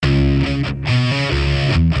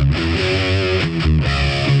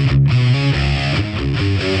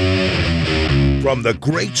From the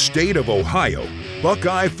great state of Ohio,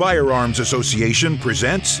 Buckeye Firearms Association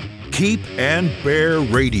presents Keep and Bear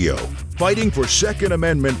Radio, fighting for Second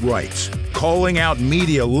Amendment rights, calling out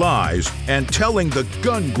media lies, and telling the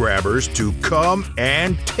gun grabbers to come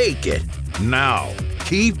and take it. Now,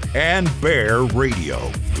 Keep and Bear Radio.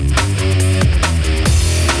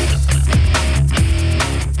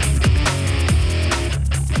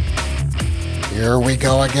 Here we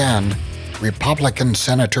go again. Republican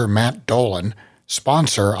Senator Matt Dolan,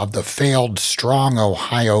 sponsor of the failed Strong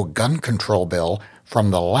Ohio gun control bill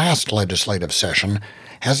from the last legislative session,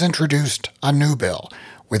 has introduced a new bill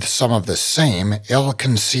with some of the same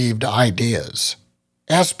ill-conceived ideas.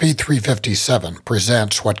 SB 357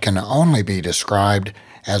 presents what can only be described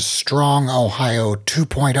as Strong Ohio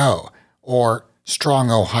 2.0 or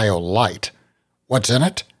Strong Ohio Light. What's in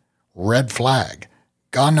it? Red flag,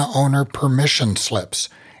 gun owner permission slips,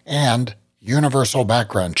 and universal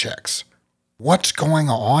background checks. What's going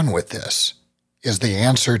on with this? Is the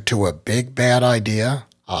answer to a big bad idea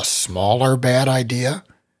a smaller bad idea?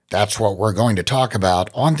 That's what we're going to talk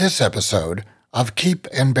about on this episode of Keep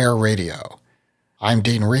and Bear Radio. I'm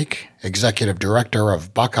Dean Reek, Executive Director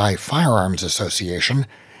of Buckeye Firearms Association,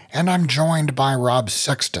 and I'm joined by Rob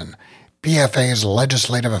Sexton, PFA's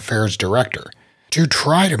Legislative Affairs Director, to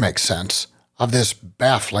try to make sense of this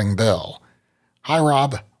baffling bill. Hi,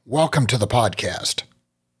 Rob. Welcome to the podcast.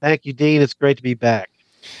 Thank you, Dean. It's great to be back.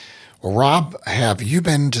 Well, Rob, have you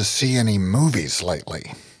been to see any movies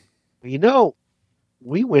lately? You know,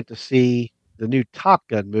 we went to see the new Top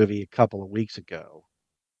Gun movie a couple of weeks ago,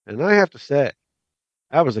 and I have to say,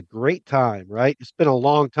 that was a great time, right? It's been a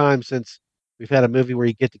long time since we've had a movie where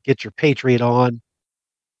you get to get your Patriot on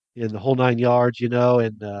in the whole nine yards,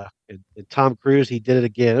 and Tom Cruise, he did it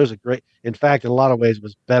again. It was a great, in fact, in a lot of ways, it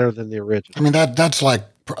was better than the original. I mean, that's like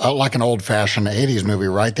an old-fashioned 80s movie,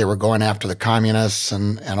 right? They were going after the communists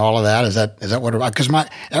and all of that. Is that what? Because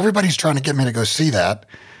everybody's trying to get me to go see that,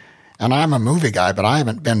 and I'm a movie guy, but I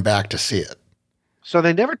haven't been back to see it. So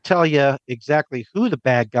they never tell you exactly who the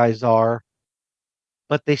bad guys are,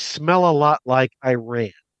 but they smell a lot like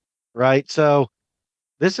Iran, right? So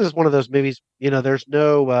this is one of those movies. There's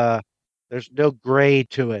no gray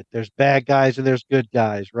to it. There's bad guys and there's good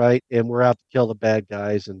guys, right? And we're out to kill the bad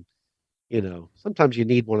guys, and sometimes you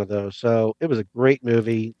need one of those. So it was a great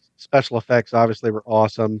movie. Special effects obviously were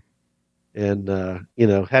awesome, and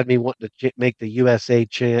had me wanting to make the USA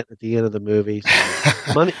chant at the end of the movie.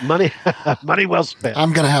 So money well spent.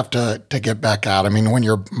 I'm gonna have to get back out. I mean,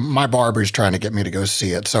 my barber's trying to get me to go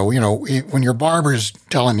see it. So when your barber's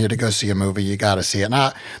telling you to go see a movie, you got to see it.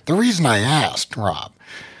 Now, the reason I asked, Rob,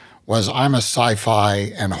 was I'm a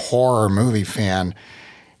sci-fi and horror movie fan,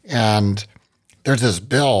 and there's this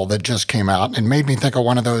bill that just came out and made me think of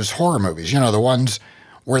one of those horror movies, the ones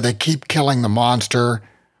where they keep killing the monster,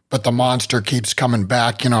 but the monster keeps coming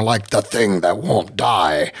back, like The Thing That Won't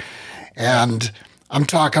Die. And I'm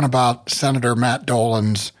talking about Senator Matt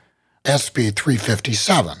Dolan's SB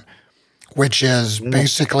 357, which is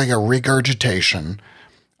basically a regurgitation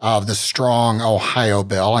of the Strong Ohio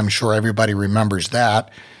bill. I'm sure everybody remembers that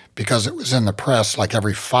because it was in the press like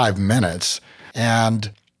every 5 minutes.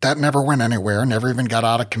 And that never went anywhere, never even got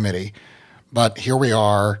out of committee. But here we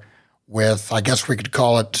are with, I guess we could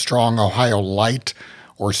call it Strong Ohio Light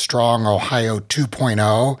or Strong Ohio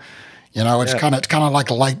 2.0. It's kind of like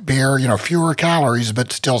a light beer, fewer calories,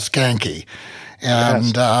 but still skanky.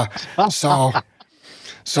 And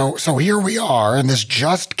so here we are, and this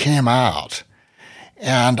just came out.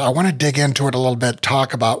 And I want to dig into it a little bit,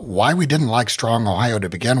 talk about why we didn't like Strong Ohio to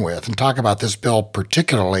begin with, and talk about this bill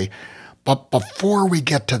particularly. But before we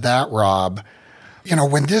get to that, Rob,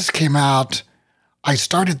 when this came out, I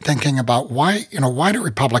started thinking about why do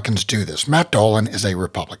Republicans do this? Matt Dolan is a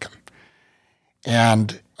Republican,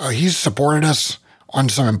 and he's supported us on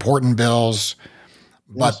some important bills,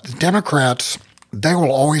 but the Democrats, they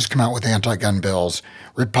will always come out with anti-gun bills.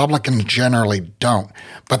 Republicans generally don't,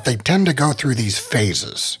 but they tend to go through these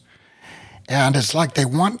phases. And it's like they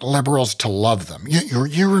want liberals to love them.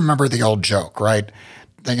 You remember the old joke, right?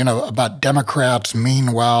 About Democrats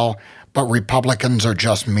mean well, but Republicans are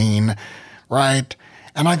just mean, right?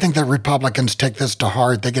 And I think that Republicans take this to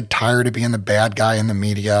heart. They get tired of being the bad guy in the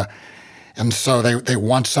media. And so they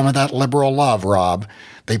want some of that liberal love, Rob.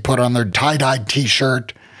 They put on their tie-dyed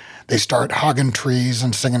T-shirt. They start hugging trees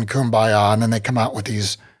and singing Kumbaya, and then they come out with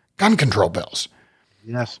these gun control bills.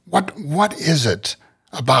 Yes. What is it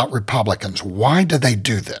about Republicans? Why do they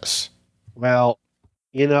do this? Well,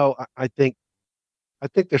 I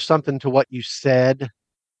think there's something to what you said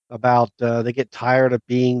about they get tired of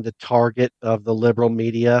being the target of the liberal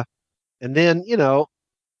media. And then,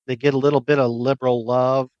 they get a little bit of liberal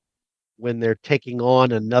love when they're taking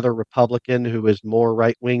on another Republican who is more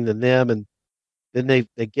right wing than them, and then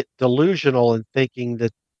they get delusional in thinking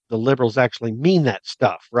that the liberals actually mean that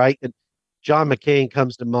stuff, right? And John McCain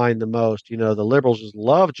comes to mind the most. The liberals just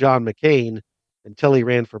loved John McCain until he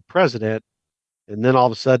ran for president, and then all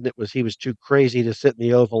of a sudden he was too crazy to sit in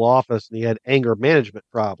the Oval Office, and he had anger management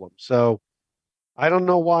problems. So I don't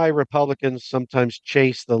know why Republicans sometimes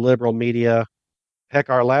chase the liberal media. Heck,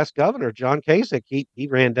 our last governor, John Kasich, he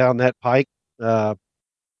ran down that pike. Uh,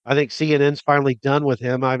 I think CNN's finally done with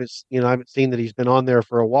him. I haven't seen that he's been on there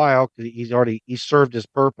for a while because he served his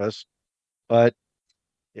purpose. But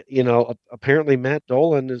apparently Matt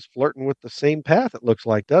Dolan is flirting with the same path. It looks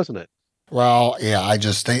like, doesn't it? Well, yeah,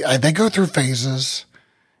 they go through phases,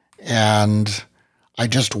 and I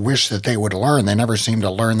just wish that they would learn. They never seem to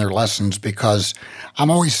learn their lessons because I'm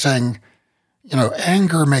always saying,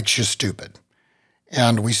 anger makes you stupid.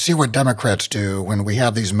 And we see what Democrats do when we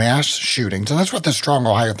have these mass shootings. And that's what the Strong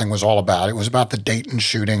Ohio thing was all about. It was about the Dayton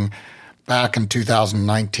shooting back in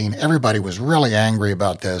 2019. Everybody was really angry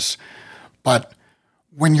about this. But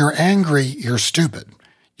when you're angry, you're stupid.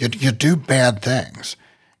 You do bad things.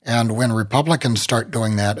 And when Republicans start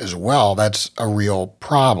doing that as well, that's a real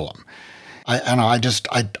problem. I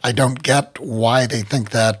don't get why they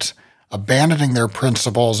think that abandoning their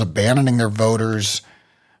principles, abandoning their voters,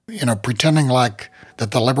 pretending like that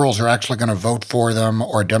the liberals are actually going to vote for them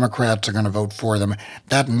or Democrats are going to vote for them,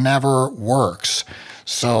 that never works.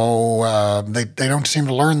 So they don't seem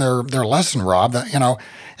to learn their lesson, Rob.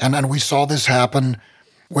 And we saw this happen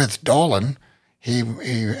with Dolan. He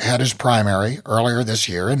had his primary earlier this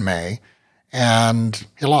year in May, and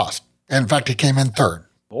he lost. In fact, he came in third.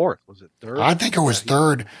 Fourth, was it third? I think it was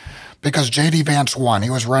third because J.D. Vance won. He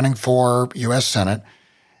was running for U.S. Senate,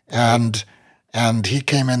 and he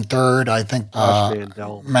came in third. I think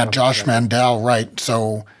Josh Mandel, right?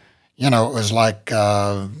 So, it was like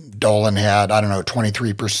Dolan had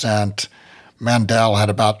 23%. Mandel had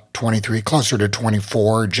about 23, closer to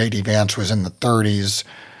 24. J.D. Vance was in the 30s,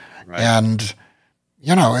 right. And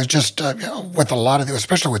it's just with a lot of,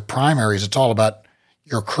 especially with primaries, it's all about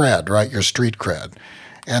your cred, right? Your street cred.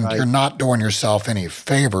 And right. You're not doing yourself any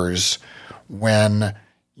favors when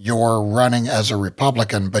you're running as a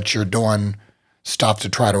Republican, but you're doing stuff to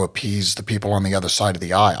try to appease the people on the other side of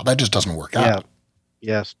the aisle. That just doesn't work out.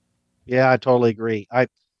 Yes. Yeah, I totally agree.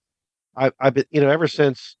 I've been, ever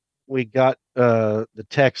since we got the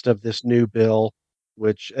text of this new bill,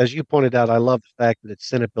 which, as you pointed out, I love the fact that it's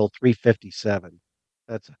Senate Bill 357.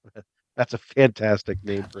 That's a fantastic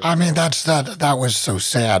name for it. I mean, that was so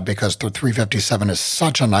sad because the 357 is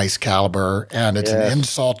such a nice caliber, and it's an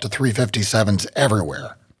insult to 357s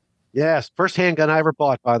everywhere. Yes, first handgun I ever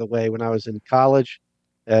bought, by the way, when I was in college,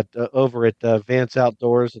 over at Vance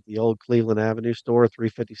Outdoors at the old Cleveland Avenue store.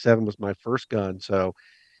 357 was my first gun. So,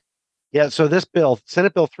 yeah. So this bill,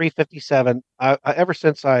 Senate Bill 357, ever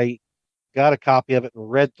since I got a copy of it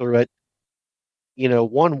and read through it,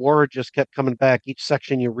 one word just kept coming back. Each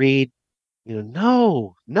section you read,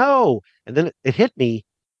 no, and then it hit me.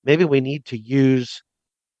 Maybe we need to use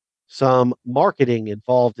some marketing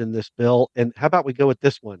involved in this bill. And how about we go with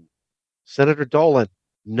this one? Senator Dolan,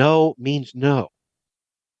 no means no.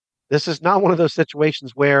 This is not one of those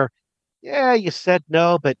situations where, you said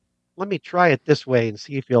no, but let me try it this way and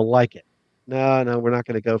see if you'll like it. No, we're not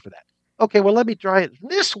going to go for that. Okay, well, let me try it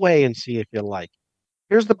this way and see if you'll like it.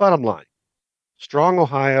 Here's the bottom line. Strong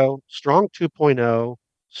Ohio, Strong 2.0,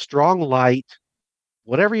 Strong Light,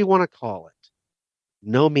 whatever you want to call it.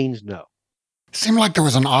 No means no. It seemed like there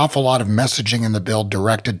was an awful lot of messaging in the bill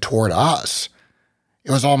directed toward us. It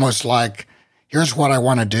was almost like, here's what I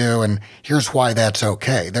want to do, and here's why that's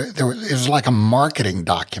okay. It was like a marketing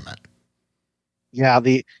document. Yeah,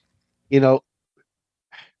 we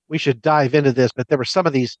should dive into this, but there were some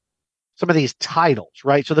of these titles,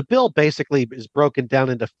 right? So the bill basically is broken down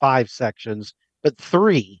into 5 sections, but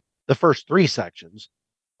the first 3 sections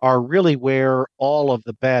are really where all of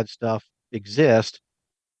the bad stuff exists.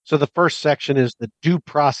 So the first section is the Due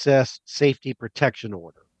Process Safety Protection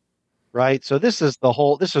Order, right? So this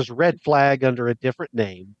is red flag under a different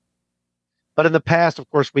name. But in the past, of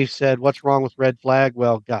course, we've said, what's wrong with red flag?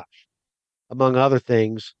 Well, gosh, among other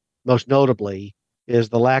things, most notably, is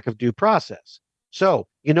the lack of due process. So,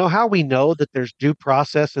 how we know that there's due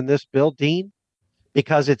process in this bill, Dean?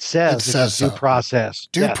 Because it says due process.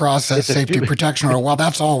 Due process, safety protection order. Well,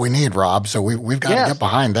 that's all we need, Rob. So we've got to get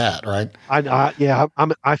behind that, right?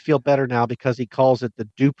 I feel better now because he calls it the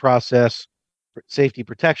due process safety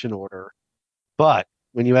protection order. But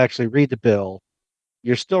when you actually read the bill,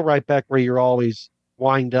 you're still right back where you're always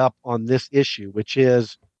wind up on this issue, which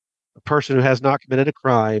is a person who has not committed a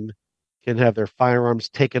crime can have their firearms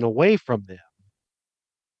taken away from them.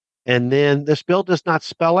 And then this bill does not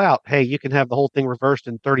spell out, hey, you can have the whole thing reversed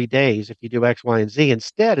in 30 days if you do X, Y, and Z.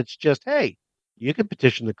 Instead, it's just, hey, you can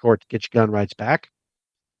petition the court to get your gun rights back.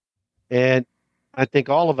 And I think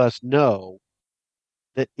all of us know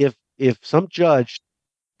that if some judge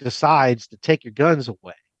decides to take your guns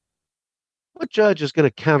away, what judge is going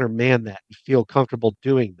to countermand that and feel comfortable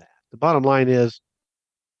doing that? The bottom line is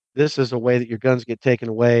this is a way that your guns get taken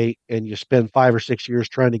away and you spend 5 or 6 years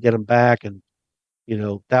trying to get them back and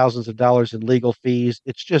thousands of dollars in legal fees.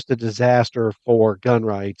 It's just a disaster for gun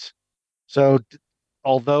rights. So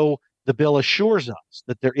although the bill assures us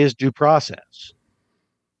that there is due process,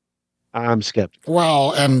 I'm skeptical.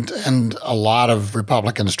 Well, and a lot of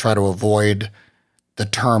Republicans try to avoid the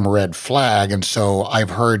term red flag, and so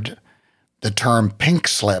I've heard the term pink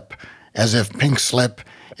slip, as if pink slip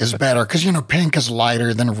is better because pink is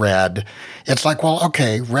lighter than red. It's like, well,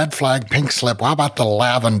 okay, red flag, pink slip. How about the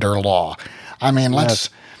lavender law? I mean, let's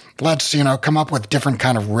come up with different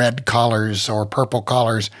kind of red colors or purple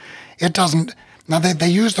colors. It doesn't. Now they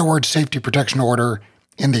use the word safety protection order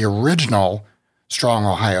in the original Strong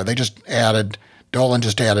Ohio. Dolan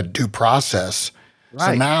just added due process. Right.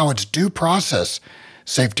 So now it's due process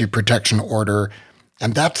safety protection order.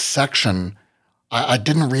 And that section, I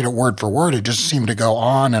didn't read it word for word. It just seemed to go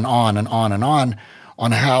on and on and on and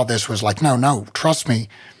on how this was like, no, trust me,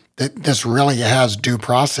 that this really has due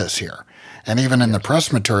process here. And even in the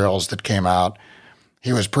press materials that came out,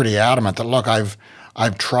 he was pretty adamant that, look,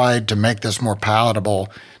 I've tried to make this more palatable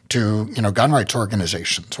to, gun rights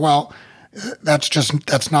organizations. Well,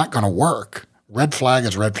 that's not going to work. Red flag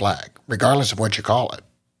is red flag, regardless of what you call it.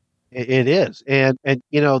 It is. And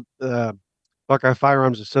the Buckeye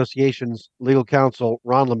Firearms Association's legal counsel,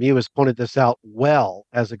 Ron Lemieux, has pointed this out well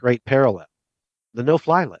as a great parallel. The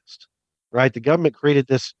no-fly list, right? The government created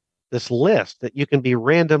this list that you can be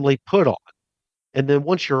randomly put on. And then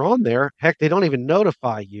once you're on there, heck, they don't even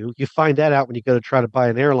notify you. You find that out when you go to try to buy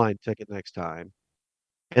an airline ticket next time.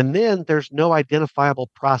 And then there's no identifiable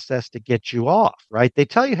process to get you off, right? They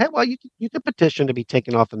tell you, hey, well, you can petition to be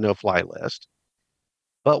taken off the no-fly list.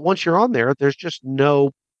 But once you're on there, there's just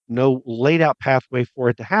no laid out pathway for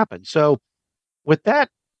it to happen. So with that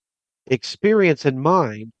experience in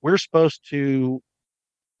mind, we're supposed to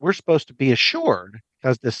be assured,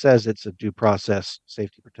 because this says it's a due process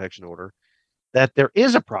safety protection order, that there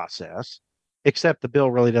is a process, except the bill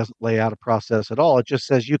really doesn't lay out a process at all. It just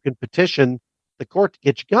says you can petition the court to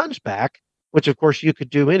get your guns back, which of course you could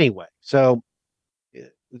do anyway. So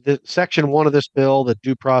the section 1 of this bill, the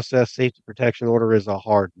due process safety protection order, is a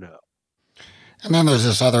hard no. And then there's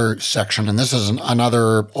this other section, and this is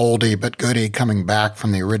another oldie but goodie coming back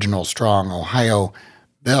from the original Strong Ohio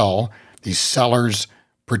bill, the seller's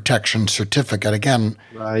protection certificate. Again,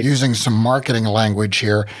 right, using some marketing language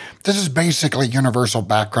here. This is basically universal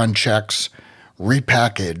background checks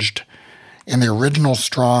repackaged. In the original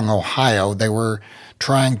Strong Ohio, they were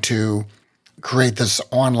trying to create this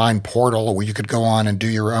online portal where you could go on and do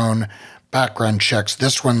your own background checks.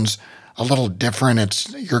 This one's a little different.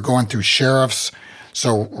 You're going through sheriffs.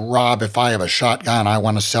 So, Rob, if I have a shotgun, I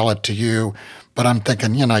want to sell it to you, but I'm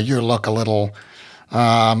thinking, you look a little,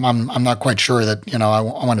 I'm not quite sure that, I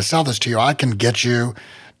want to sell this to you. I can get you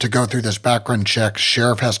to go through this background check.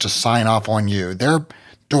 Sheriff has to sign off on you. They're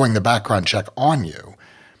doing the background check on you.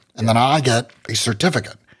 And then I get a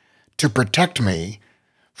certificate to protect me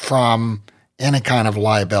from any kind of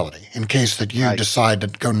liability in case that you decide to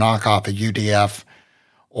go knock off a UDF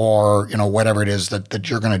or, whatever it is that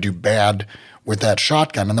you're going to do bad with that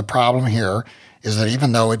shotgun. And the problem here is that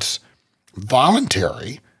even though it's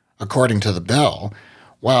voluntary, according to the bill,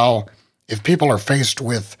 well, if people are faced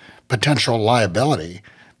with potential liability,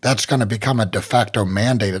 that's going to become a de facto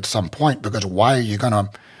mandate at some point, because why are you going to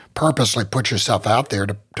purposely put yourself out there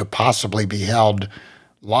to possibly be held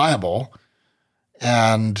liable?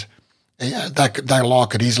 And that law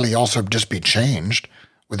could easily also just be changed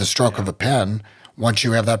with a stroke of a pen once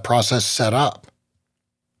you have that process set up.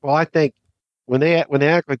 Well, I think when they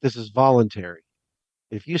act like this is voluntary,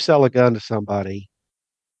 if you sell a gun to somebody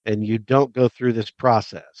and you don't go through this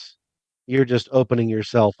process, you're just opening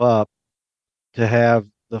yourself up to have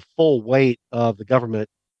the full weight of the government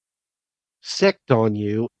sicked on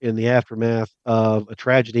you in the aftermath of a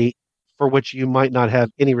tragedy for which you might not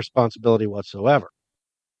have any responsibility whatsoever.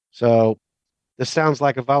 So this sounds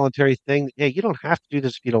like a voluntary thing. Yeah, you don't have to do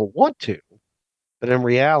this if you don't want to. But in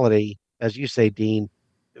reality, as you say, Dean,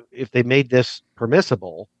 if they made this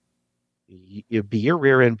permissible, your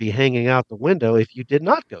rear end be hanging out the window if you did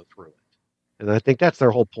not go through it. And I think that's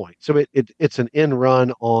their whole point. So it's an end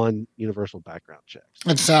run on universal background checks.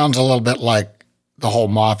 It sounds a little bit like the whole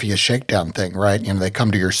mafia shakedown thing, right? They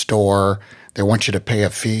come to your store, they want you to pay a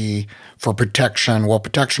fee for protection. Well,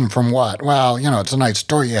 protection from what? Well, it's a nice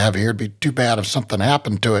store you have here. It'd be too bad if something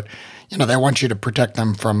happened to it. They want you to protect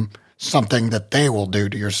them from something that they will do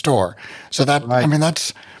to your store. So that, right.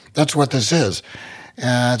 That's what this is.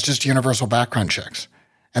 It's just universal background checks.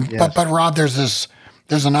 And yes. but Rob, there's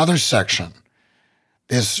another section,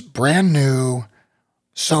 this brand new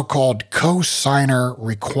so-called co-signer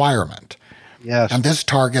requirement. Yes. And this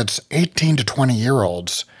targets 18 to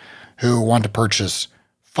 20-year-olds who want to purchase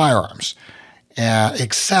firearms,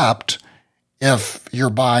 except if you're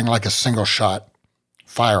buying like a single-shot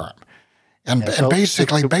firearm. And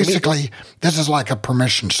basically, this is like a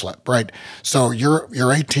permission slip, right? So you're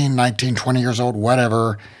 18, 19, 20 years old,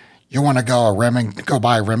 whatever. You want to go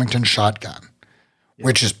buy a Remington shotgun,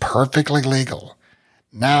 which is perfectly legal.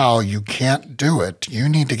 Now you can't do it. You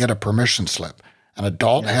need to get a permission slip. An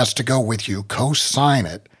adult has to go with you, co-sign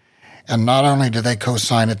it. And not only do they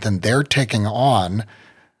co-sign it, then they're taking on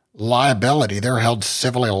liability. They're held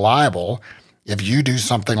civilly liable if you do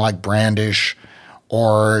something like brandish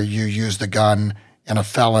or you use the gun in a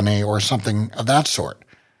felony or something of that sort.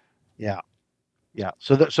 Yeah.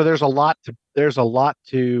 So there's a lot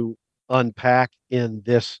to unpack in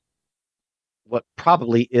this, what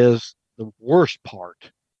probably is the worst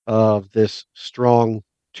part of this Strong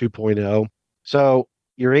 2.0. So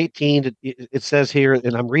you're 18. It says here,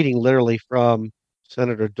 and I'm reading literally from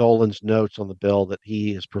Senator Dolan's notes on the bill that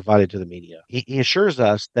he has provided to the media. He assures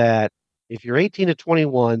us that if you're 18 to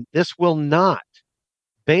 21, this will not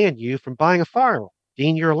ban you from buying a firearm.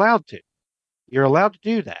 Dean, you're allowed to. You're allowed to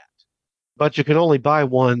do that. But you can only buy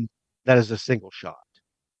one that is a single shot,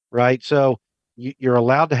 right? So you're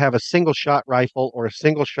allowed to have a single shot rifle or a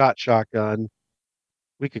single shot shotgun.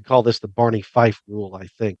 We could call this the Barney Fife rule, I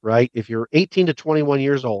think, right? If you're 18 to 21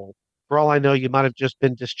 years old, for all I know, you might have just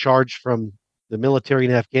been discharged from the military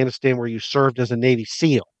in Afghanistan where you served as a Navy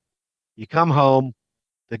SEAL. You come home,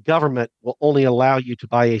 the government will only allow you to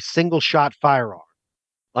buy a single shot firearm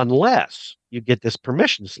unless you get this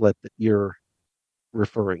permission slip that you're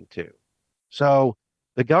referring to. So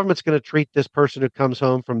the government's going to treat this person who comes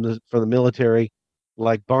home from the military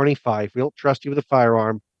like Barney Fife. We don't trust you with a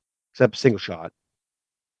firearm except single shot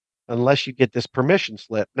unless you get this permission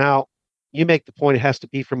slip. Now, you make the point it has to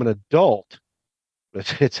be from an adult,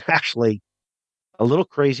 but it's actually a little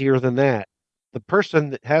crazier than that. The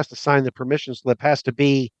person that has to sign the permission slip has to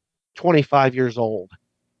be 25 years old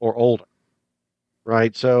or older,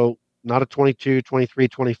 right? So not a 22, 23,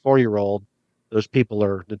 24-year-old. Those people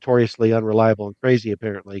are notoriously unreliable and crazy,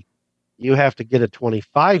 apparently. You have to get a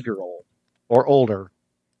 25-year-old or older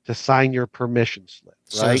to sign your permission slip,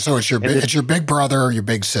 right? So it's your big brother or your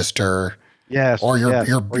big sister. Yes. Or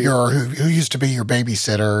who used to be your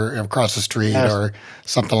babysitter across the street or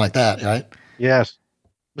something like that, right? Yes.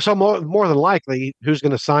 So more than likely, who's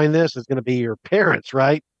going to sign this is going to be your parents,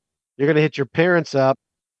 right? You're going to hit your parents up,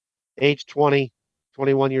 age 20,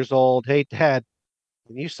 21 years old. Hey, Dad,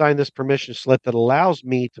 can you sign this permission slip that allows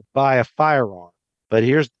me to buy a firearm? But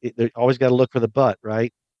they always got to look for the but,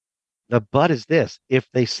 right? The but is this. If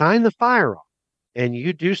they sign the firearm and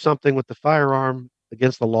you do something with the firearm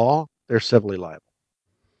against the law, they're civilly liable.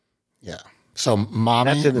 Yeah. So,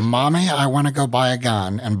 mommy, I want to go buy a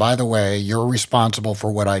gun. And by the way, you're responsible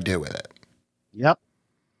for what I do with it. Yep.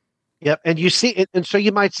 And you see it. And so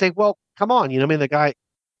you might say, well, come on. The guy,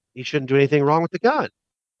 he shouldn't do anything wrong with the gun.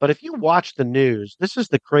 But if you watch the news, this is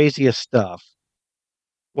the craziest stuff.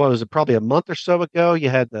 What was it? Probably a month or so ago, you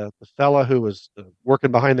had the fella who was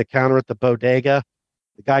working behind the counter at the bodega.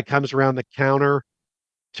 The guy comes around the counter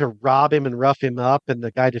to rob him and rough him up. And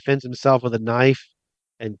the guy defends himself with a knife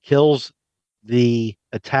and kills the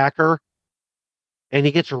attacker, and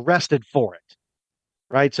he gets arrested for it,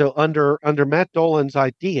 right? So under Matt Dolan's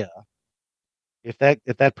idea, if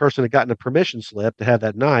that person had gotten a permission slip to have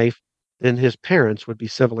that knife, then his parents would be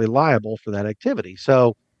civilly liable for that activity.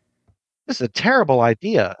 So this is a terrible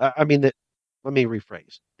idea. Let me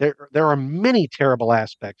rephrase. There are many terrible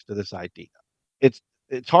aspects to this idea. It's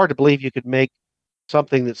hard to believe you could make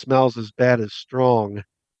something that smells as bad as strong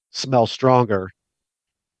smell stronger.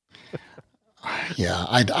 Yeah,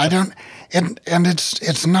 I don't, and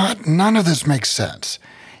it's not, none of this makes sense.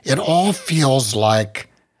 It all feels like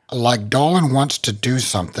Dolan wants to do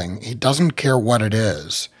something. He doesn't care what it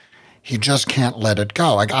is. He just can't let it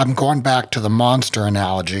go. I'm going back to the monster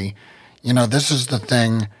analogy. This is the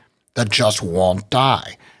thing that just won't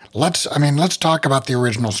die. Let's talk about the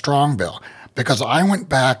original Strong bill, because I went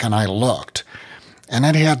back and I looked, and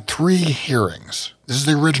it had 3 hearings. This is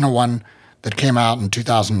the original one that came out in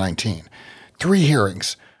 2019. 3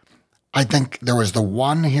 hearings. I think there was the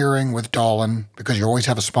one hearing with Dolan, because you always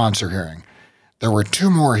have a sponsor hearing. There were 2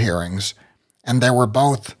 more hearings, and they were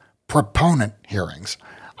both proponent hearings.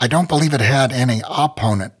 I don't believe it had any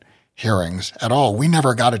opponent hearings at all. We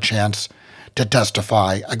never got a chance to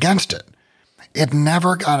testify against it. It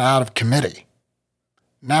never got out of committee.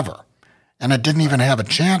 Never. And it didn't even have a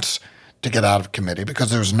chance to get out of committee because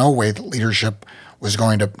there was no way that leadership was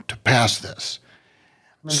going to pass this.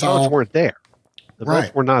 The votes weren't there. The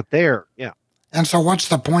votes were not there. Yeah. And so what's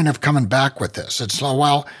the point of coming back with this? It's,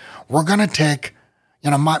 well, we're going to take,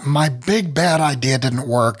 my big bad idea didn't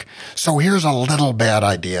work, so here's a little bad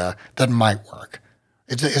idea that might work.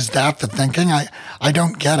 Is that the thinking? I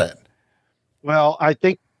don't get it. Well, I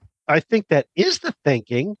think that is the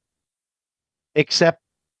thinking, except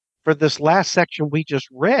for this last section we just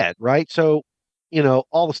read, right? So,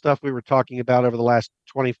 all the stuff we were talking about over the last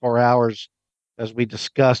 24 hours as we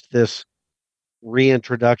discussed this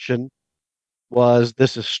reintroduction was,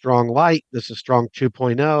 this is strong light, this is strong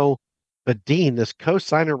 2.0. But Dean, this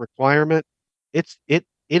co-signer requirement, it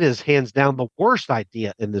is hands down the worst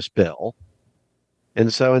idea in this bill.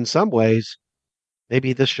 And so in some ways,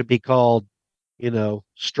 maybe this should be called,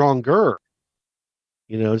 stronger,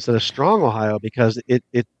 instead of strong Ohio, because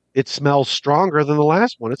it smells stronger than the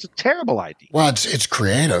last one. It's a terrible idea. Well, it's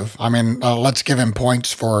creative. I mean, let's give him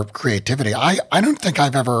points for creativity. I don't think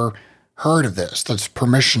I've ever heard of this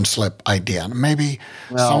permission slip idea. Maybe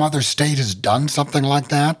some other state has done something like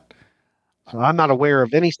that. I'm not aware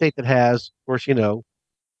of any state that has. Of course,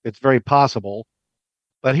 it's very possible.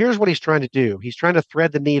 But here's what he's trying to do. He's trying to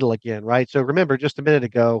thread the needle again, right? So remember, just a minute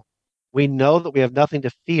ago, we know that we have nothing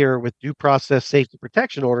to fear with due process safety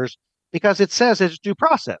protection orders because it says it's due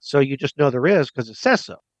process. So you just know there is because it says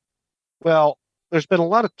so. Well, there's been a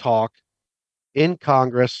lot of talk in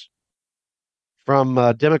Congress from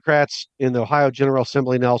Democrats in the Ohio General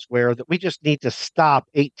Assembly and elsewhere that we just need to stop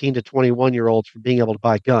 18 to 21-year-olds from being able to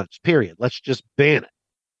buy guns, period. Let's just ban it.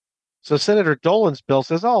 So Senator Dolan's bill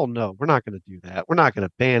says, oh, no, we're not going to do that. We're not going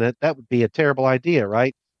to ban it. That would be a terrible idea,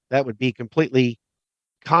 right? That would be completely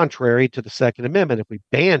contrary to the Second Amendment if we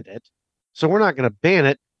banned it. So we're not going to ban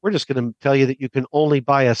it. We're just going to tell you that you can only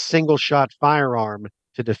buy a single-shot firearm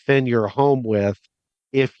to defend your home with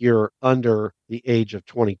if you're under the age of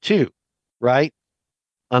 22, right?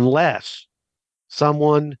 Unless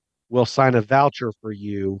someone will sign a voucher for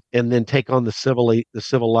you and then take on the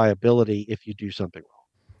civil liability if you do something wrong.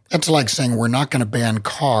 It's like saying we're not going to ban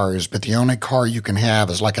cars, but the only car you can have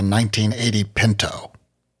is like a 1980 Pinto.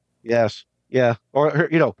 Yes. Yeah. Or,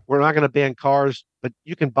 we're not going to ban cars, but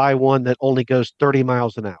you can buy one that only goes 30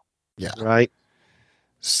 miles an hour. Yeah. Right.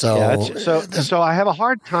 So, so I have a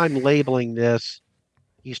hard time labeling this.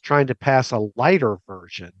 He's trying to pass a lighter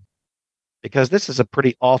version because this is a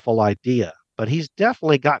pretty awful idea, but he's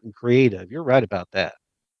definitely gotten creative. You're right about that.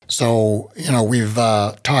 So, we've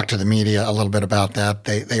talked to the media a little bit about that.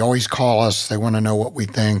 They always call us. They want to know what we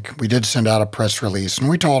think. We did send out a press release, and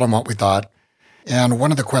we told them what we thought. And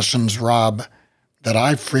one of the questions, Rob, that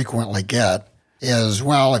I frequently get is,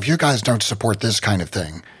 well, if you guys don't support this kind of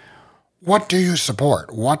thing, what do you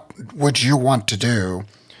support? What would you want to do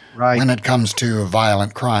when it comes to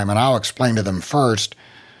violent crime? And I'll explain to them first,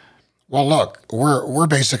 well, look, we're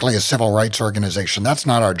basically a civil rights organization. That's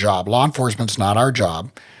not our job. Law enforcement's not our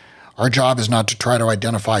job. Our job is not to try to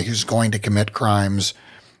identify who's going to commit crimes.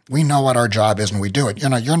 We know what our job is and we do it.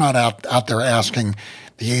 You're not out there asking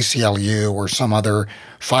the ACLU or some other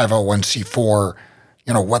 501c4,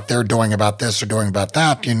 what they're doing about this or doing about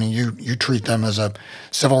that. You treat them as a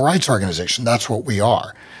civil rights organization. That's what we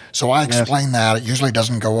are. So I explain that. It usually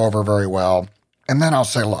doesn't go over very well. And then I'll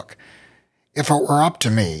say, look, if it were up to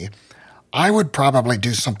me, I would probably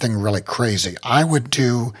do something really crazy. I would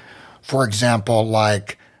do, for example,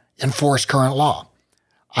 like enforce current law.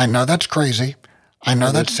 I know that's crazy. I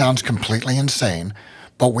know that sounds completely insane,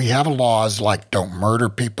 but we have laws like don't murder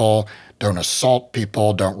people, don't assault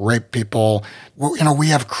people, don't rape people. We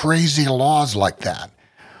have crazy laws like that.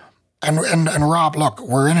 And Rob, look,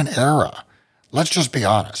 we're in an era. Let's just be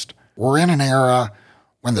honest. We're in an era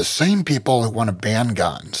when the same people who want to ban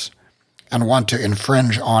guns and want to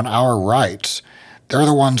infringe on our rights, they're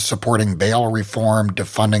the ones supporting bail reform,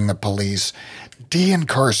 defunding the police,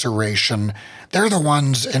 de-incarceration. They're the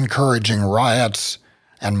ones encouraging riots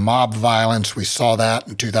and mob violence. We saw that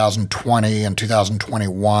in 2020 and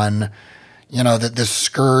 2021. That this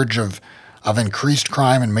scourge of increased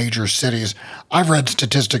crime in major cities. I've read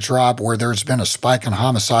statistics, Rob, where there's been a spike in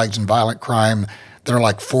homicides and violent crime that are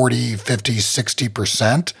like 40, 50,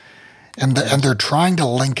 60%. and they're trying to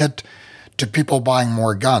link it to people buying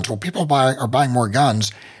more guns. Well, are buying more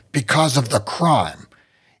guns because of the crime.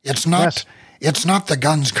 It's not. Yes. It's not the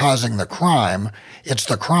guns causing the crime. It's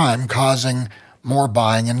the crime causing more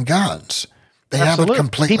buying in guns. They have it Absolutely.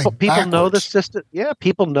 completely People know the backwards. system. Yeah,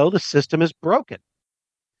 people know the system is broken.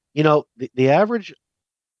 The average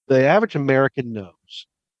American knows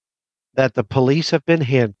that the police have been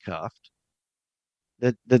handcuffed,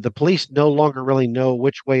 that the police no longer really know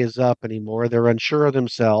which way is up anymore. They're unsure of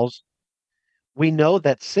themselves. We know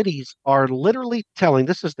that cities are literally telling,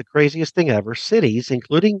 this is the craziest thing ever, cities,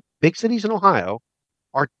 including big cities in Ohio,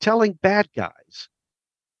 are telling bad guys,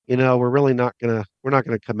 we're not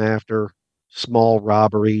gonna come after small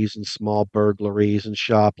robberies and small burglaries and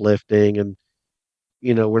shoplifting, and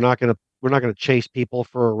we're not gonna chase people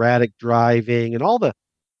for erratic driving and all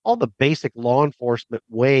the basic law enforcement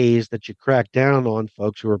ways that you crack down on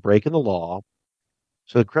folks who are breaking the law.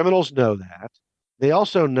 So the criminals know that. They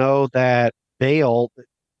also know that bail,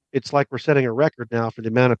 it's like we're setting a record now for the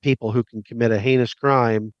amount of people who can commit a heinous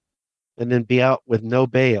crime and then be out with no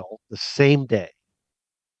bail the same day.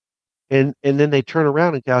 And then they turn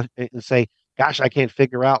around and say, gosh, I can't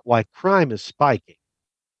figure out why crime is spiking.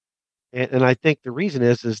 And I think the reason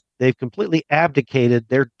is they've completely abdicated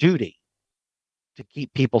their duty to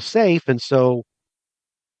keep people safe. And so,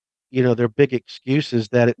 their big excuse is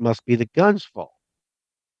that it must be the gun's fault.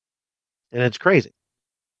 And it's crazy.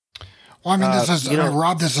 Well, I mean,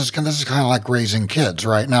 Rob. This is kind of like raising kids,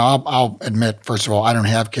 right? Now, I'll admit, first of all, I don't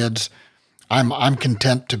have kids. I'm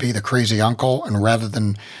content to be the crazy uncle, and rather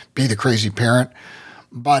than be the crazy parent.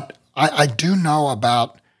 But I do know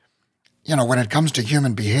about, when it comes to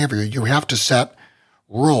human behavior, you have to set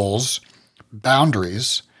rules,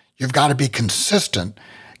 boundaries. You've got to be consistent.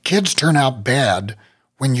 Kids turn out bad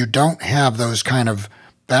when you don't have those kind of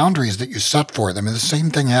boundaries that you set for them. And the same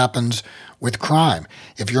thing happens with crime.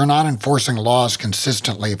 If you're not enforcing laws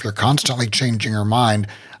consistently, if you're constantly changing your mind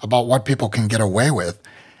about what people can get away with,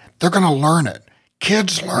 they're going to learn it.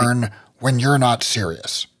 Kids learn when you're not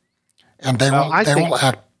serious, and they will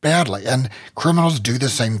act badly. And criminals do the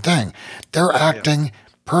same thing. They're acting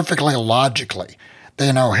perfectly logically.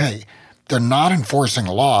 They know, hey, they're not enforcing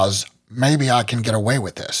laws. Maybe I can get away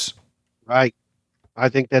with this. Right. I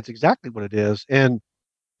think that's exactly what it is. And,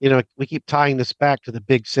 we keep tying this back to the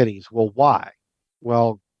big cities. Well, why?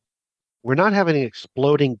 Well, we're not having an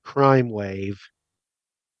exploding crime wave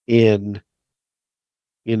in,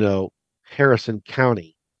 Harrison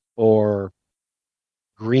County or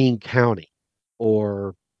Greene County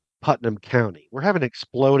or Putnam County. We're having an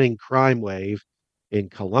exploding crime wave in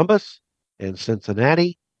Columbus, in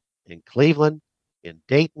Cincinnati, in Cleveland, in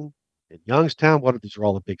Dayton, in Youngstown. These are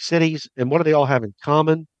all the big cities. And what do they all have in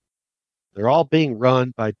common? They're all being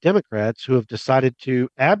run by Democrats who have decided to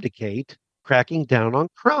abdicate cracking down on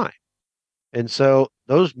crime. And so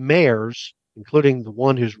those mayors, including the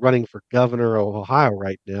one who's running for governor of Ohio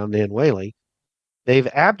right now, Nan Whaley, they've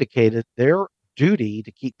abdicated their duty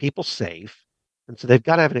to keep people safe. And so they've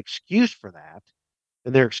got to have an excuse for that.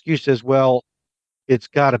 And their excuse is, well, it's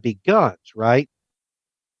got to be guns, right?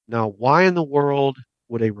 Now, why in the world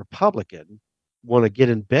would a Republican want to get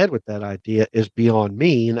in bed with that idea is beyond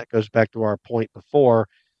me. And that goes back to our point before.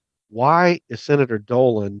 Why is Senator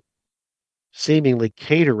Dolan seemingly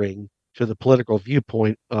catering to the political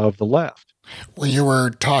viewpoint of the left? Well, you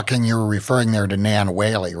were referring there to Nan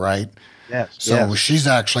Whaley, right? Yes. So she's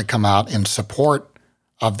actually come out in support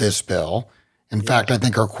of this bill. In fact, I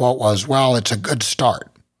think her quote was, well, it's a good start.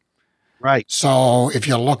 Right. So if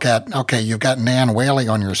you look at, you've got Nan Whaley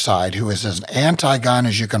on your side, who is as anti-gun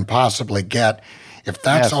as you can possibly get. If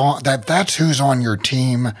that's who's on your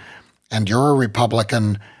team and you're a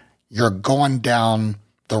Republican, you're going down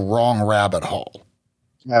the wrong rabbit hole.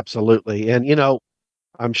 Absolutely. And,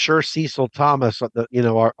 I'm sure Cecil Thomas,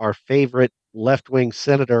 our favorite left-wing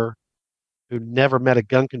senator who never met a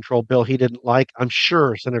gun control bill he didn't like, I'm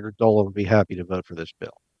sure Senator Dolan would be happy to vote for this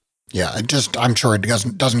bill. Yeah, I'm sure it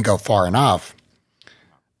doesn't go far enough.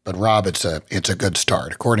 But Rob, it's a good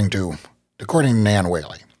start, according to Nan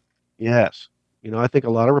Whaley. Yes. I think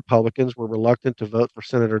a lot of Republicans were reluctant to vote for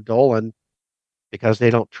Senator Dolan because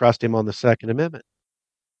they don't trust him on the Second Amendment.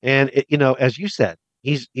 And as you said,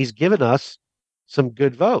 he's given us some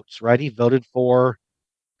good votes, right? He voted for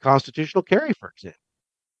constitutional carry, for example.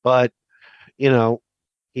 But,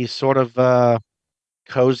 he's sort of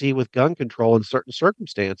cozy with gun control in certain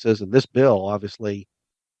circumstances. And this bill obviously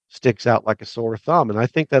sticks out like a sore thumb. And I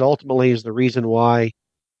think that ultimately is the reason why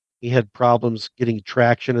he had problems getting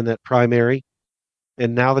traction in that primary.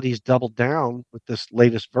 And now that he's doubled down with this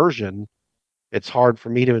latest version, it's hard for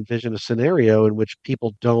me to envision a scenario in which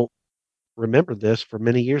people don't remember this for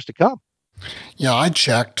many years to come. Yeah, I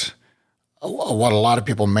checked. What a lot of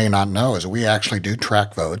people may not know is we actually do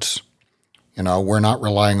track votes. We're not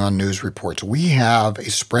relying on news reports. We have a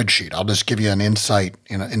spreadsheet. I'll just give you an insight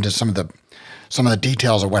into some of the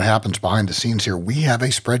details of what happens behind the scenes here. We have a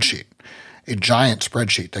spreadsheet, a giant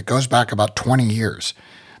spreadsheet that goes back about 20 years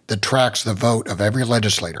that tracks the vote of every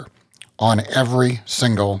legislator on every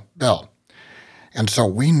single bill. And so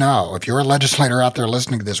we know, if you're a legislator out there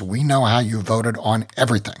listening to this, we know how you voted on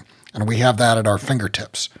everything. And we have that at our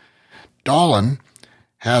fingertips. Dolan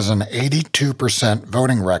has an 82%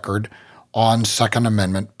 voting record on Second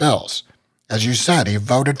Amendment bills. As you said, he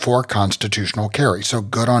voted for constitutional carry, so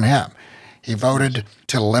good on him. He voted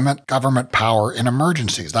to limit government power in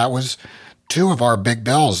emergencies. That was two of our big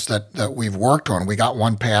bills that we've worked on. We got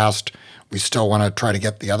one passed. We still want to try to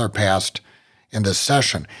get the other passed in this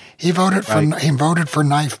session. He voted for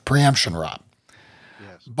knife preemption, Rob.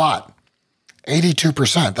 Yes. But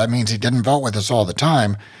 82%, that means he didn't vote with us all the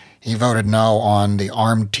time. He voted no on the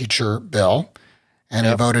armed teacher bill, and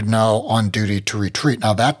he voted no on duty to retreat.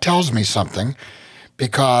 Now, that tells me something,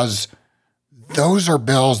 because those are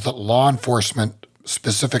bills that law enforcement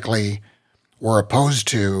specifically were opposed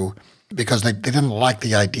to because they didn't like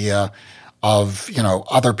the idea of,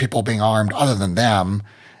 other people being armed other than them.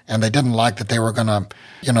 And they didn't like that they were going to,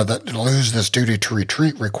 lose this duty to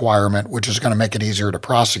retreat requirement, which is going to make it easier to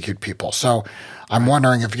prosecute people. So I'm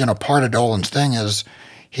wondering if, part of Dolan's thing is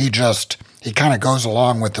he kind of goes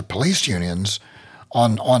along with the police unions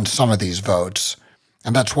on some of these votes.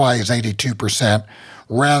 And that's why he's 82%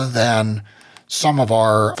 rather than some of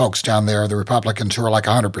our folks down there, the Republicans, who are like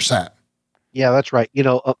 100%. Yeah, that's right.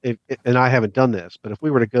 And I haven't done this, but if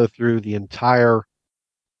we were to go through the entire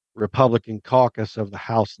Republican caucus of the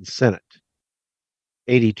House and Senate,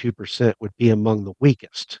 82% would be among the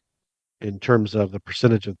weakest in terms of the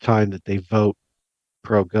percentage of time that they vote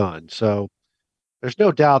pro-gun. So there's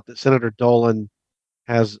no doubt that Senator Dolan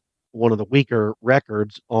has one of the weaker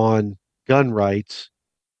records on gun rights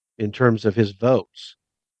in terms of his votes.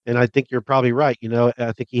 And I think you're probably right.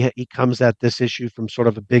 I think he comes at this issue from sort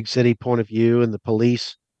of a big city point of view, and the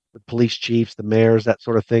police chiefs, the mayors, that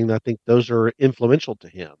sort of thing. I think those are influential to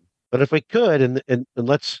him. But if we could, and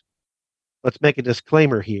let's make a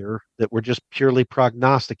disclaimer here that we're just purely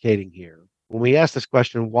prognosticating here. When we ask this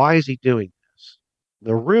question, why is he doing this?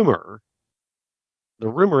 The rumor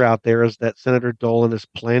out there is that Senator Dolan is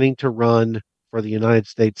planning to run for the United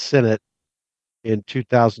States Senate in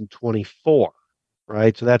 2024,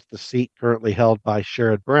 right? So that's the seat currently held by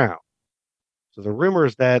Sherrod Brown. So the rumor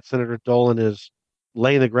is that Senator Dolan is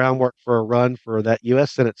laying the groundwork for a run for that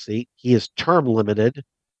U.S. Senate seat. He is term limited.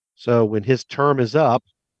 So when his term is up,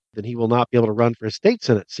 then he will not be able to run for his state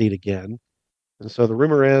Senate seat again. And so the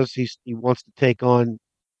rumor is he wants to take on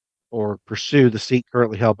or pursue the seat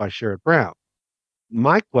currently held by Sherrod Brown.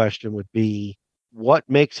 My question would be, what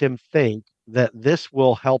makes him think that this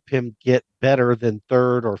will help him get better than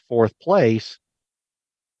third or fourth place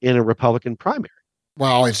in a Republican primary?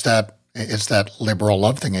 Well, it's that liberal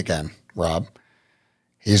love thing again, Rob.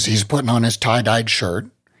 He's putting on his tie-dyed shirt.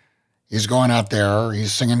 He's going out there,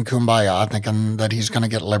 he's singing Kumbaya, thinking that he's going to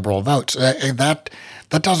get liberal votes. That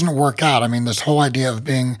doesn't work out. I mean, this whole idea of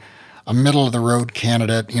being a middle-of-the-road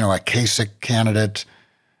candidate, a Kasich candidate,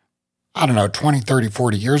 I don't know, 20, 30,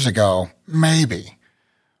 40 years ago, maybe.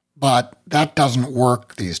 But that doesn't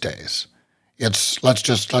work these days. It's let's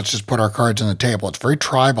just put our cards on the table. It's very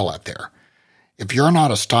tribal out there. If you're not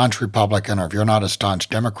a staunch Republican or if you're not a staunch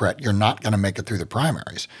Democrat, you're not going to make it through the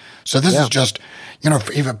primaries. So this is just,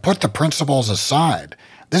 even put the principles aside,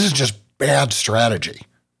 this is just bad strategy.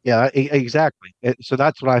 Yeah, exactly. So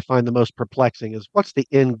that's what I find the most perplexing is what's the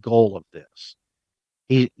end goal of this?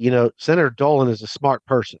 Senator Dolan is a smart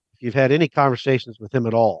person. If you've had any conversations with him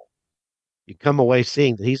at all, you come away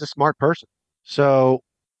seeing that he's a smart person. So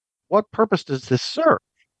what purpose does this serve?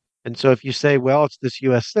 And so if you say, well, it's this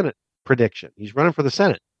U.S. Senate prediction, he's running for the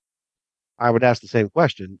Senate, I would ask the same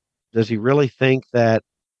question. Does he really think that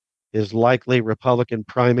his likely Republican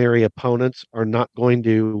primary opponents are not going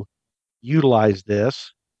to utilize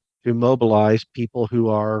this to mobilize people who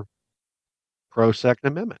are pro-Second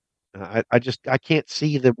Amendment? I can't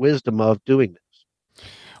see the wisdom of doing this.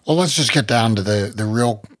 Well, let's just get down to the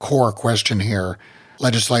real core question here.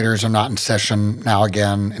 Legislators are not in session now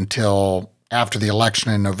again until after the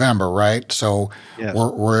election in November, right? So yes.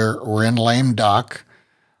 We're in lame duck.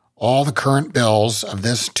 All the current bills of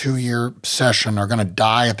this 2-year session are going to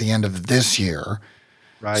die at the end of this year.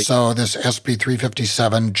 Right. So this SB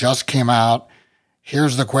 357 just came out.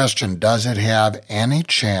 Here's the question. Does it have any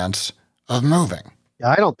chance of moving? Yeah,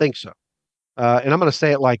 I don't think so. And I'm going to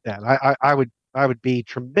say it like that. I would be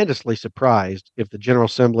tremendously surprised if the General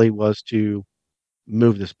Assembly was to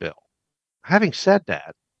move this bill. Having said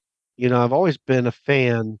that, I've always been a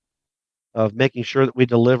fan of making sure that we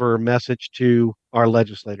deliver a message to our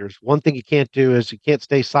legislators. One thing you can't do is you can't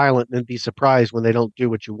stay silent and then be surprised when they don't do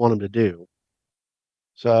what you want them to do.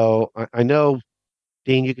 So I know,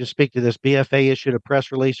 Dean, you can speak to this. BFA issued a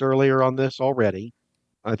press release earlier on this already.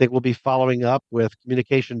 I think we'll be following up with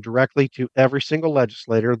communication directly to every single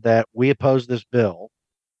legislator that we oppose this bill.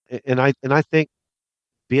 And I think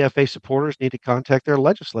BFA supporters need to contact their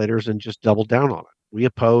legislators and just double down on it. We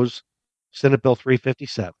oppose Senate Bill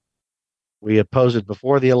 357. We oppose it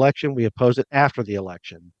before the election. We oppose it after the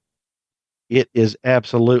election. It is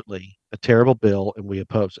absolutely a terrible bill, and we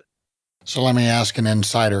oppose it. So let me ask an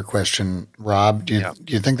insider question, Rob. Do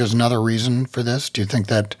you think there's another reason for this? Do you think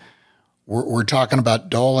that we're talking about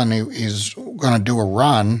Dolan, he's going to do a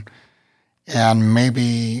run, and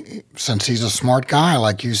maybe since he's a smart guy,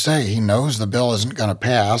 like you say, he knows the bill isn't going to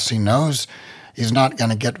pass. He knows he's not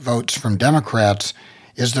going to get votes from Democrats.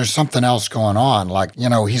 Is there something else going on? Like,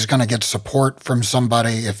 he's going to get support from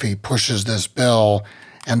somebody if he pushes this bill,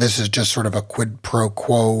 and this is just sort of a quid pro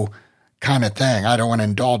quo kind of thing. I don't want to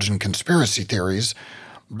indulge in conspiracy theories,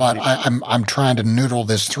 but I'm trying to noodle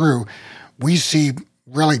this through. We see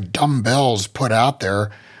really dumb bills put out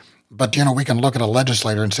there, but, we can look at a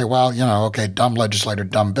legislator and say, well, okay, dumb legislator,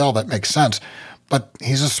 dumb bill, that makes sense. But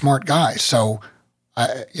he's a smart guy. So,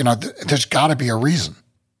 there's got to be a reason.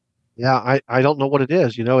 Yeah, I don't know what it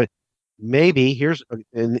is. Maybe here's,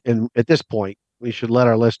 and at this point, we should let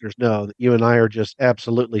our listeners know that you and I are just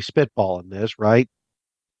absolutely spitballing this, right?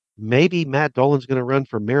 Maybe Matt Dolan's going to run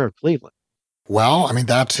for mayor of Cleveland. Well,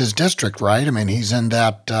 that's his district, right? He's in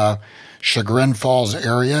that Chagrin Falls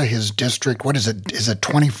area. His district, what is it? Is it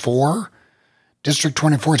 24? District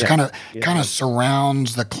 24. It's kind of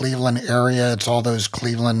surrounds the Cleveland area. It's all those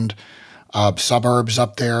Cleveland suburbs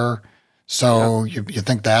up there. So you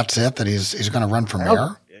think that's it? That he's going to run for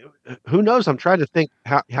mayor? Who knows? I'm trying to think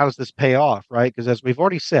how does this pay off, right? Because as we've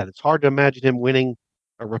already said, it's hard to imagine him winning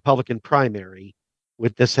a Republican primary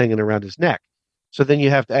with this hanging around his neck. So then you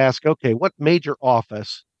have to ask, okay, what major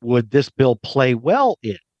office would this bill play well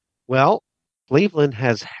in? Well, Cleveland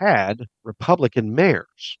has had Republican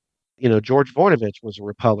mayors. George Voinovich was a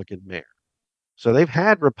Republican mayor. So they've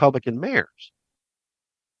had Republican mayors.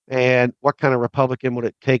 And what kind of Republican would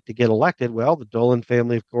it take to get elected? Well, the Dolan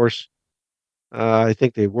family, of course, I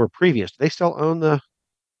think they were previous. They still own the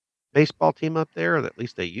baseball team up there, or at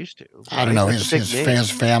least they used to. I don't know.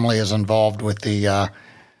 His family is involved with the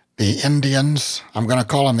Indians. I'm going to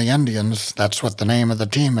call them the Indians. That's what the name of the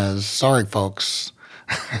team is. Sorry, folks.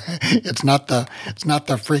 It's not the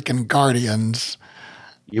freaking Guardians.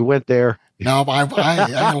 You went there. No,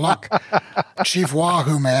 I look, Chief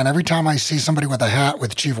Wahoo, man. Every time I see somebody with a hat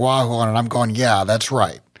with Chief Wahoo on it, I'm going, yeah, that's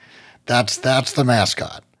right. That's the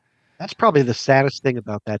mascot. That's probably the saddest thing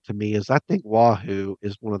about that to me is I think Wahoo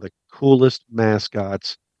is one of the coolest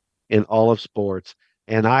mascots in all of sports.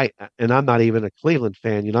 And I'm not even a Cleveland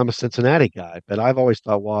fan. I'm a Cincinnati guy, but I've always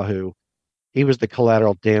thought Wahoo, he was the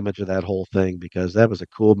collateral damage of that whole thing because that was a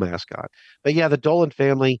cool mascot. But yeah, the Dolan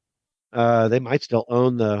family, they might still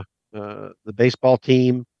own the baseball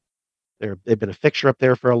team. They've been a fixture up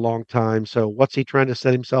there for a long time. So what's he trying to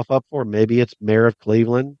set himself up for? Maybe it's mayor of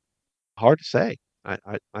Cleveland. Hard to say.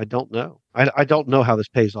 I don't know. I don't know how this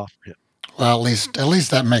pays off for him. Well, at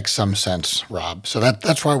least that makes some sense, Rob. So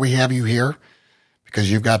that's why we have you here,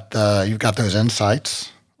 because you've got those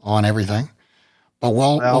insights on everything. But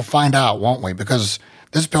we'll find out, won't we? Because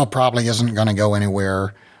this bill probably isn't going to go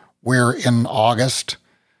anywhere. We're in August,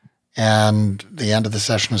 and the end of the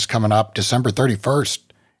session is coming up, December 31st.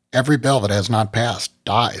 Every bill that has not passed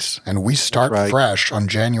dies, and we start fresh on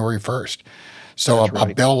January 1st. So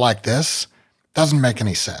a bill like this doesn't make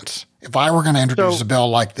any sense. If I were going to introduce a bill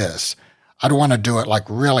like this, I'd want to do it like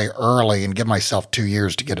really early and give myself 2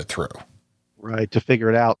 years to get it through. Right, to figure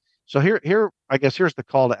it out. So here, I guess here's the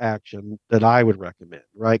call to action that I would recommend,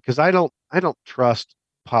 right? Because I don't trust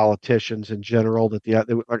politicians in general that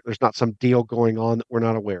there's not some deal going on that we're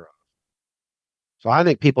not aware of. So I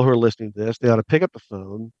think people who are listening to this, they ought to pick up the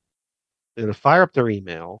phone, they ought to fire up their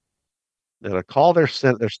email, they ought to call their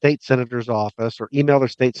state senator's office or email their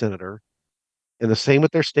state senator, and the same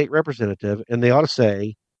with their state representative, and they ought to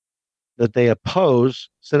say that they oppose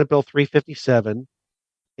Senate Bill 357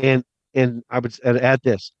 and I would add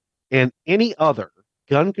this, and any other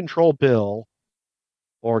gun control bill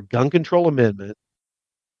or gun control amendment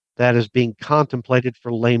that is being contemplated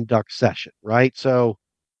for lame duck session, right? So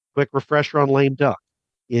quick refresher on lame duck.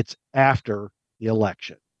 It's after the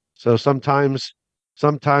election. So sometimes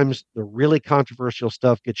the really controversial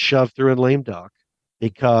stuff gets shoved through in lame duck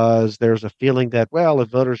because there's a feeling that, well, if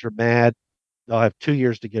voters are mad, they'll have 2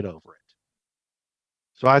 years to get over it.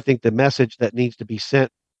 So I think the message that needs to be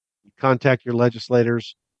sent, contact your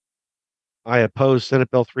legislators. I oppose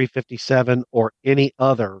Senate Bill 357 or any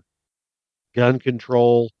other gun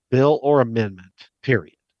control bill or amendment,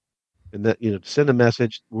 period. And that, send a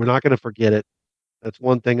message. We're not going to forget it. That's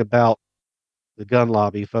one thing about the gun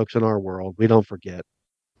lobby, folks in our world. We don't forget.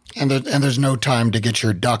 And there's no time to get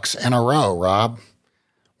your ducks in a row, Rob.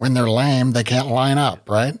 When they're lame, they can't line up,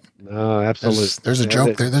 right? No, absolutely. There's a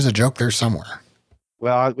joke there. There's a joke there somewhere.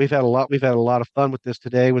 Well, we've had a lot of fun with this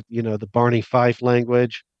today with, the Barney Fife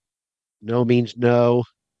language. No means no.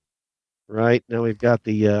 Right. Now we've got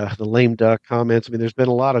the lame duck comments. I mean, there's been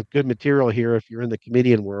a lot of good material here if you're in the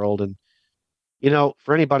comedian world. And,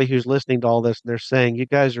 for anybody who's listening to all this and they're saying you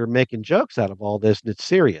guys are making jokes out of all this and it's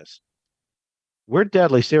serious. We're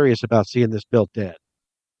deadly serious about seeing this bill dead.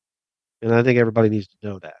 And I think everybody needs to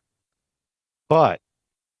know that. But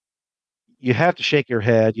you have to shake your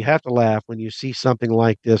head. You have to laugh when you see something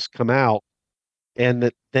like this come out and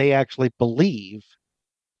that they actually believe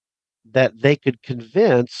that they could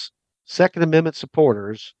convince Second Amendment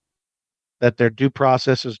supporters that their due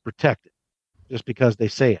process is protected just because they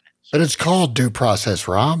say it. But it's called due process,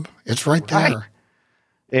 Rob. It's right there.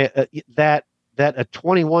 That a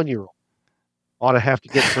 21-year-old ought to have to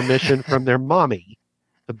get permission from their mommy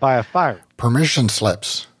to buy a firearm. Permission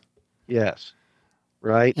slips. Yes.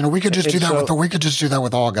 Right. We could just do that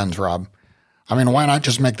with all guns, Rob. I mean, why not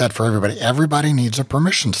just make that for everybody? Everybody needs a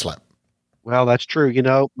permission slip. Well, that's true.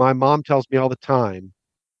 My mom tells me all the time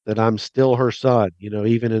that I'm still her son,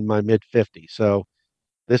 even in my mid-50s. So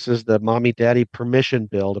this is the mommy daddy permission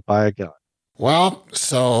bill to buy a gun. Well,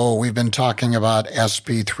 so we've been talking about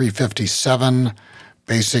SB 357,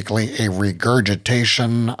 basically a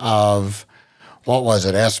regurgitation of, what was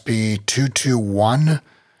it, SB 221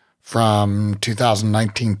 from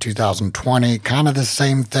 2019-2020. Kind of the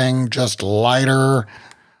same thing, just lighter,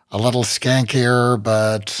 a little skankier,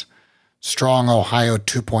 but Strong Ohio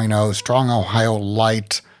 2.0, Strong Ohio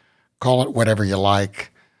Light, call it whatever you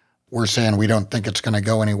like. We're saying we don't think it's going to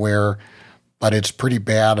go anywhere, but it's pretty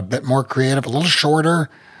bad. A bit more creative, a little shorter.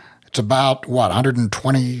 It's about,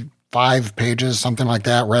 125 pages, something like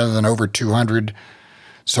that, rather than over 200.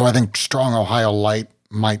 So I think Strong Ohio Light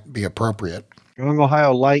might be appropriate. Strong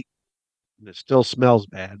Ohio Light, and it still smells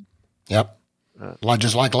bad. Yep.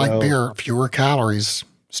 Just like beer, fewer calories,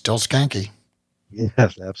 still skanky.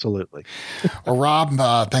 Yes, absolutely. Well, Rob,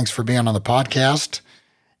 thanks for being on the podcast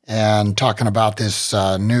and talking about this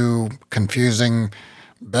new, confusing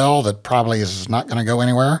bill that probably is not going to go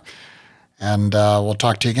anywhere. And we'll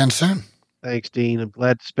talk to you again soon. Thanks, Dean. I'm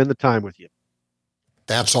glad to spend the time with you.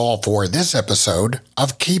 That's all for this episode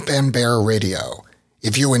of Keep and Bear Radio.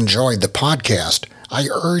 If you enjoyed the podcast, I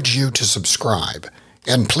urge you to subscribe.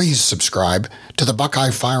 And please subscribe to the Buckeye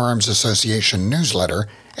Firearms Association newsletter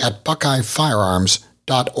at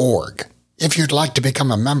buckeyefirearms.org. If you'd like to become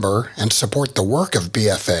a member and support the work of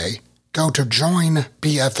BFA, go to joinbfa.org.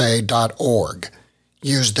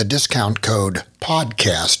 Use the discount code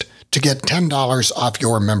PODCAST to get $10 off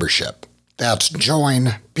your membership. That's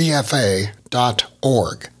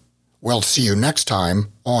joinbfa.org. We'll see you next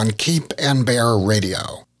time on Keep and Bear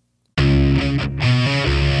Radio.